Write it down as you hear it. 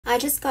I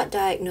just got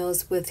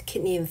diagnosed with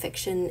kidney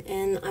infection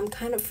and I'm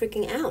kind of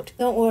freaking out.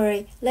 Don't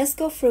worry, let's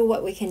go through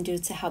what we can do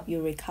to help you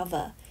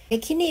recover. A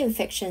kidney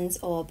infection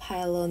or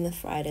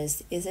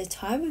pyelonephritis is a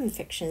type of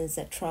infection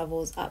that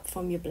travels up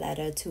from your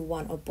bladder to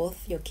one or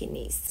both your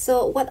kidneys.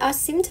 So what are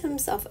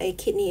symptoms of a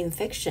kidney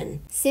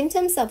infection?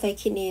 Symptoms of a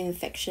kidney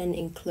infection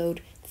include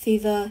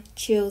fever,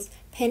 chills,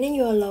 pain in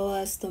your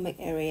lower stomach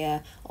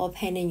area or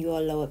pain in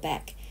your lower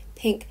back,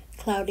 pink,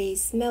 cloudy,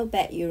 smell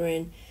bad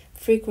urine,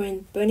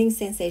 frequent burning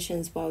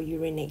sensations while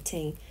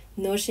urinating,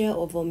 nausea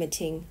or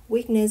vomiting,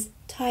 weakness,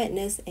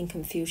 tiredness, and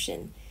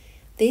confusion.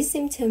 These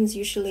symptoms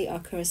usually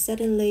occur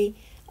suddenly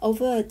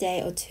over a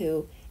day or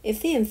two.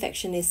 If the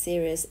infection is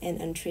serious and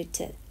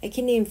untreated, a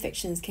kidney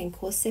infection can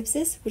cause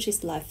sepsis, which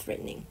is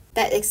life-threatening.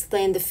 That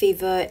explains the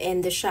fever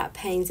and the sharp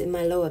pains in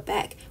my lower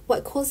back.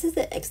 What causes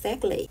it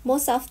exactly?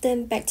 Most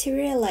often,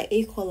 bacteria like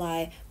E.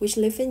 coli, which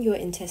live in your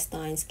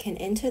intestines, can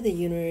enter the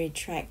urinary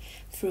tract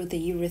through the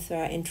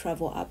urethra and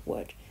travel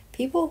upward.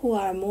 People who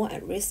are more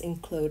at risk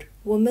include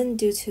women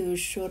due to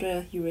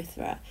shorter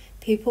urethra,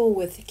 people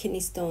with kidney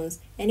stones,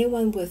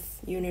 anyone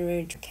with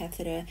urinary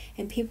catheter,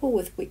 and people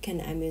with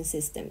weakened immune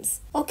systems.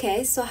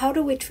 Okay, so how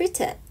do we treat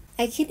it?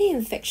 A kidney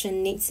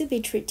infection needs to be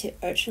treated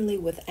urgently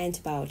with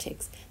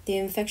antibiotics. The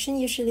infection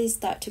usually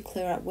starts to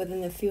clear up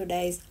within a few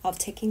days of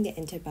taking the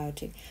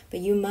antibiotic,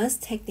 but you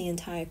must take the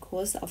entire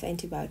course of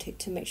antibiotic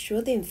to make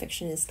sure the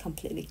infection is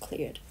completely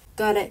cleared.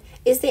 Got it.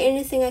 Is there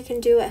anything I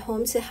can do at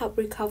home to help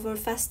recover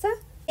faster?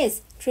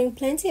 Yes, drink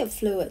plenty of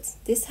fluids.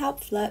 This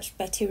helps flush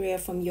bacteria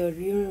from your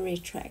urinary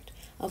tract.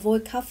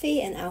 Avoid coffee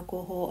and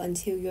alcohol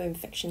until your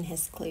infection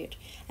has cleared,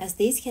 as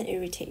these can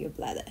irritate your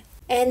bladder.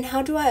 And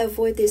how do I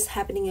avoid this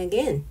happening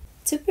again?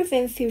 To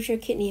prevent future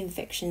kidney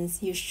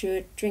infections, you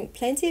should drink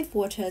plenty of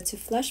water to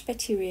flush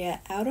bacteria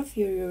out of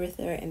your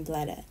urethra and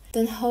bladder.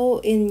 Don't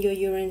hold in your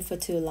urine for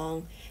too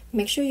long.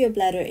 Make sure your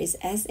bladder is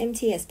as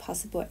empty as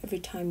possible every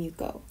time you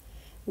go.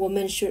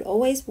 Women should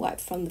always wipe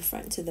from the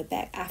front to the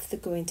back after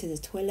going to the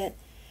toilet.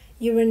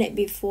 Urinate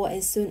before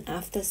and soon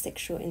after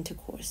sexual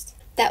intercourse.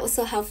 That was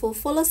so helpful.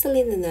 Follow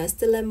Selene the nurse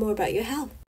to learn more about your health.